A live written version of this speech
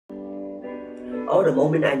Oh, the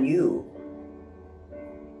moment I knew.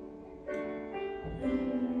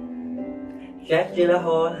 Jack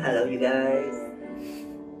Gyllenhaal, hello you guys.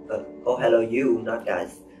 Oh, hello you, not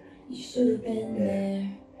guys. You should have been there.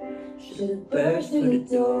 Should have burst through the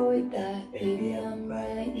door with that baby I'm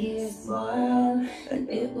right here smile. And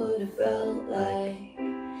it would have felt like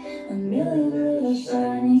a million little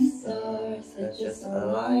shining stars had just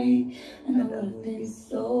aligned. And I would have been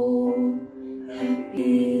so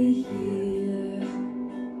happy here.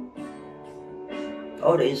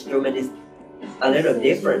 Oh, the instrument is a little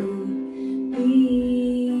different.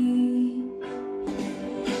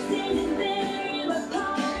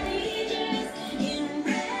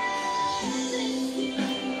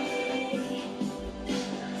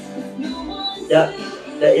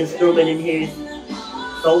 The instrument in here is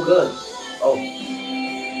so good. Oh,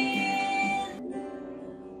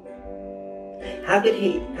 how did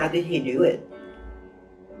he do it?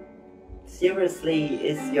 Seriously,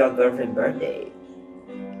 it's your girlfriend's birthday.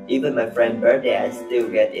 Even my friend's birthday, I still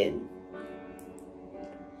get in.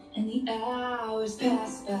 And the hours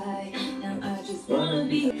pass by. Now I just wanna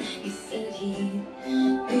be. He said he'd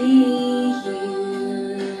be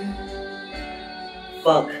here.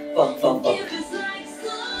 Fuck.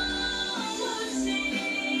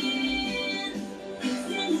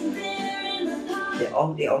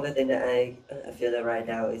 The only thing that I feel right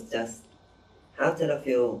now is just how Taylor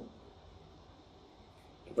feel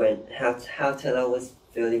when how Taylor was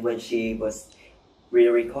feeling when she was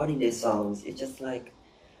re-recording these songs. It's just like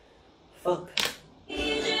fuck.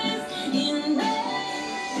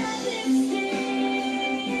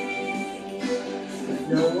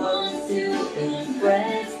 No one to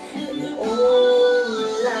impress, and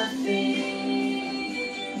all laughing.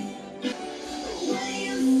 What do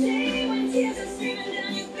you say when tears are streaming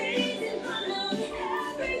down your face in front of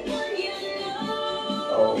everyone you know?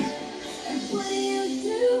 Oh. And what do you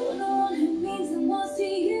do when the one who means the most to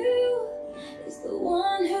you is the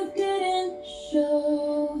one who didn't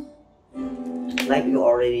show? Like you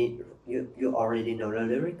already know the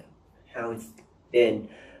lyric, how it's been.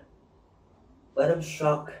 But I'm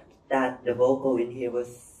shocked that the vocal in here was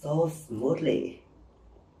so smoothly.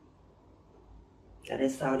 That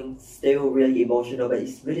is sounding still really emotional, but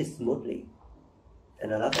it's really smoothly.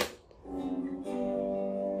 And I love it.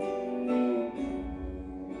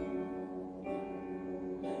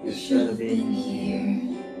 You should have been here.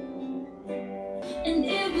 And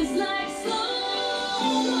it was like slow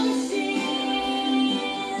motion,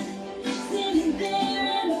 standing there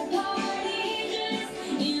at a party just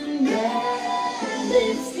in red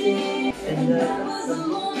lipstick. And that was the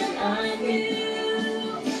moment I knew.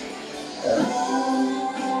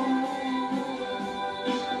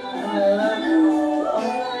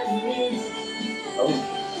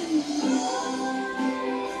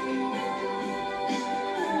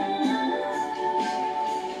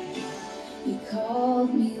 You called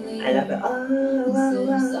me later. I love it.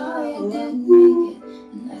 I'm sorry I didn't make it.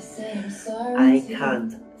 And I said I'm sorry. I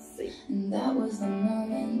can't sing. And that was the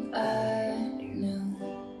moment I knew.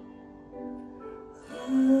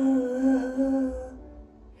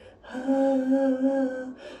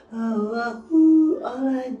 All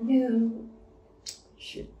I knew.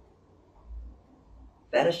 Shit.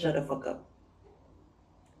 Better shut the fuck up.